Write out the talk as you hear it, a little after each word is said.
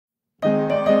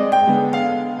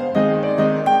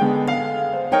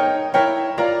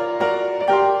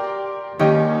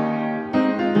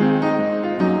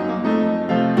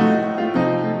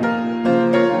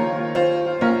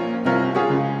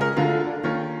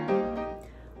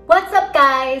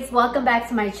guys, welcome back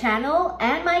to my channel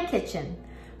and my kitchen.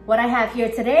 What I have here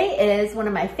today is one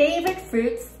of my favorite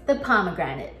fruits, the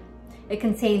pomegranate. It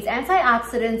contains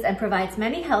antioxidants and provides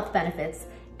many health benefits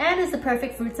and is the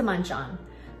perfect fruit to munch on.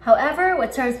 However,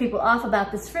 what turns people off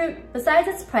about this fruit, besides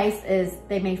its price, is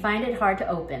they may find it hard to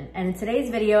open. And in today's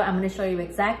video, I'm going to show you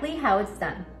exactly how it's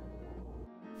done.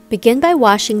 Begin by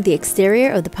washing the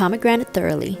exterior of the pomegranate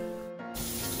thoroughly.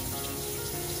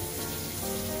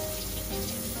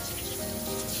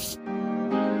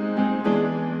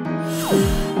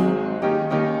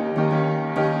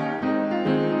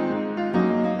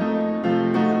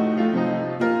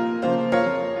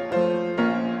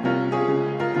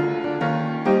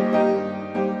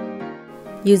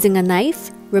 Using a knife,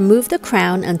 remove the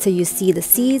crown until you see the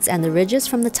seeds and the ridges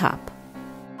from the top.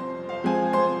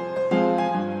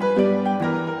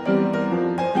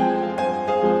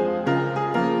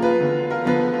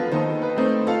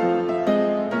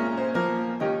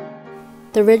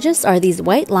 The ridges are these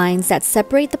white lines that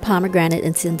separate the pomegranate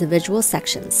into individual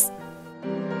sections.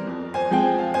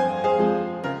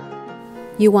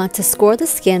 You want to score the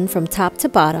skin from top to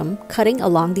bottom, cutting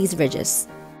along these ridges.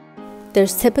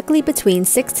 There's typically between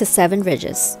 6 to 7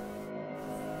 ridges.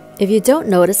 If you don't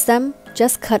notice them,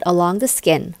 just cut along the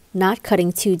skin, not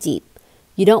cutting too deep.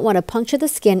 You don't want to puncture the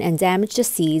skin and damage the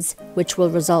seeds, which will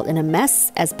result in a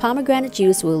mess as pomegranate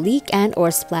juice will leak and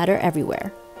or splatter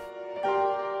everywhere.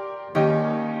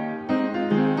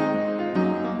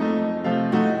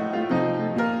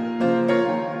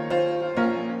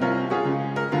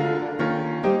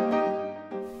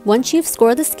 Once you've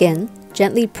scored the skin,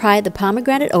 gently pry the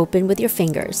pomegranate open with your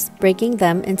fingers, breaking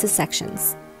them into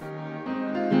sections.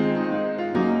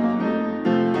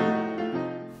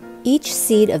 Each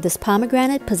seed of this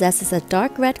pomegranate possesses a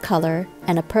dark red color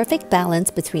and a perfect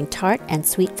balance between tart and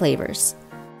sweet flavors.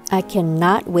 I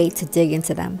cannot wait to dig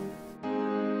into them.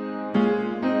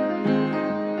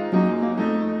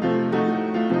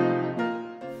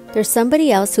 There's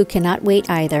somebody else who cannot wait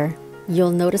either.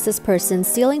 You'll notice this person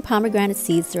stealing pomegranate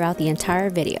seeds throughout the entire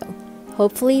video.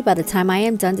 Hopefully, by the time I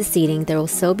am done deseeding, there will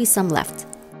still be some left.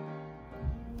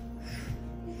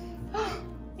 Are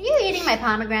you eating my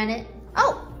pomegranate?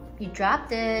 Oh, you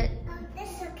dropped it. Oh,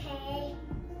 that's okay.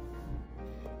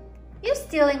 You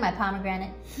stealing my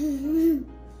pomegranate?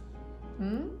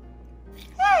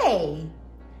 Hey,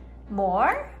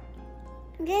 more?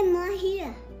 Get more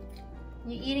here.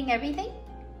 You eating everything?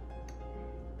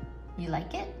 You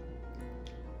like it?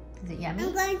 Is it yummy?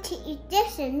 I'm going to eat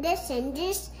this and this and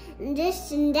this and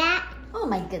this and that. Oh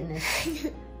my goodness.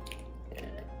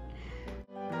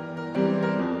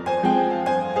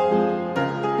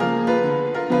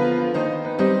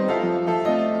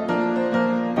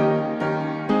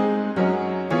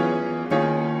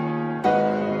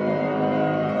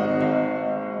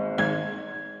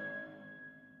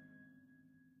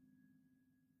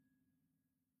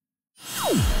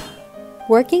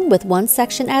 Working with one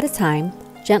section at a time,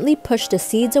 gently push the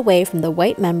seeds away from the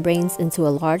white membranes into a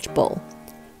large bowl.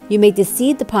 You may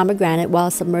deseed the pomegranate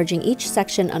while submerging each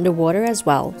section underwater as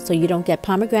well, so you don't get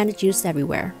pomegranate juice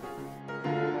everywhere.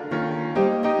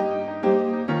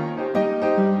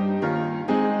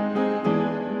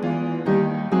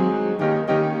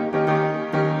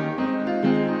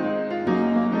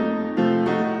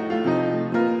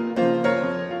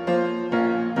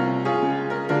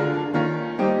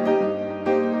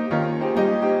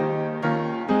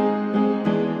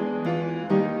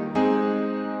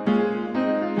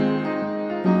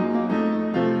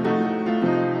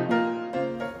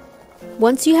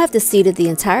 Once you have deseeded the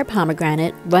entire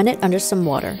pomegranate, run it under some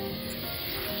water.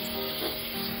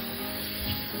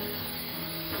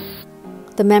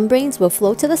 The membranes will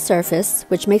float to the surface,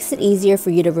 which makes it easier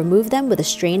for you to remove them with a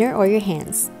strainer or your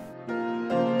hands.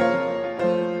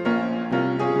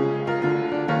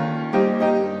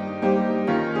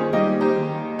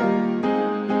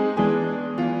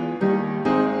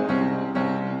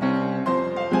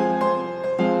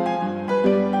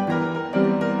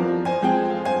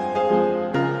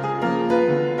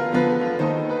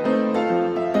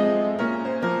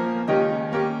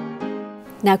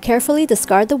 Now carefully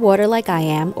discard the water like I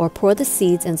am, or pour the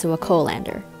seeds into a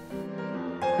colander.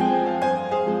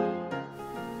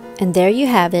 And there you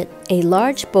have it, a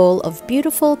large bowl of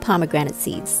beautiful pomegranate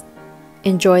seeds.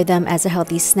 Enjoy them as a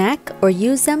healthy snack or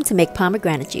use them to make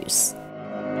pomegranate juice.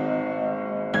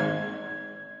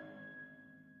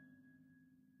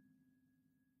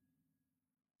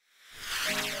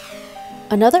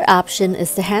 Another option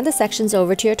is to hand the sections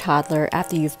over to your toddler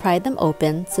after you've pried them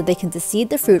open so they can deseed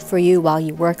the fruit for you while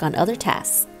you work on other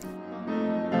tasks.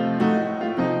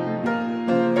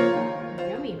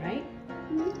 Yummy, right?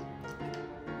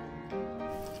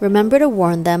 Remember to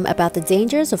warn them about the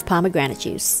dangers of pomegranate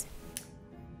juice.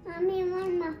 Mommy,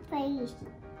 on my face.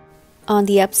 On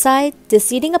the upside,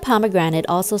 deseeding a pomegranate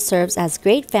also serves as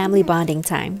great family bonding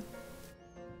time.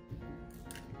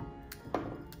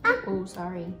 Oh,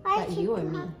 sorry. But you or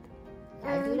me? Did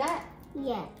I do that?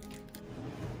 Yeah.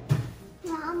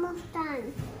 We're almost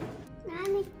done.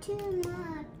 Mommy, too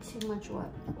much. Too much what?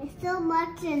 There's so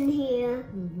much in here.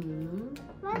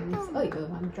 Oh, you go.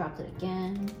 I dropped it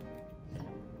again.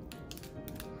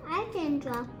 I didn't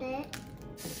drop it.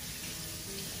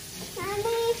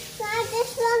 Mommy,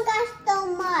 this one got so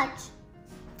much.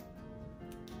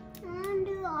 I want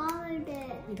to do all of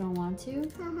it. You don't want to?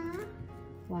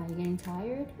 Why, are you getting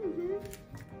tired?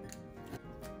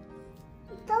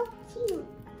 So cute.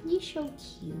 You're so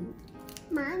cute.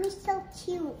 Mommy's so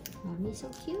cute. Mommy's so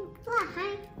cute. Oh,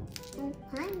 hi. Oh,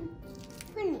 hi. I'm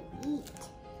gonna eat.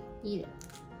 Eat it.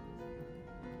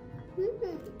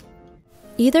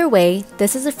 Either way,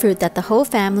 this is a fruit that the whole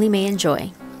family may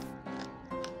enjoy.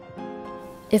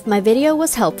 If my video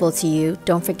was helpful to you,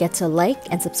 don't forget to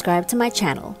like and subscribe to my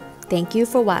channel. Thank you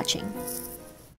for watching.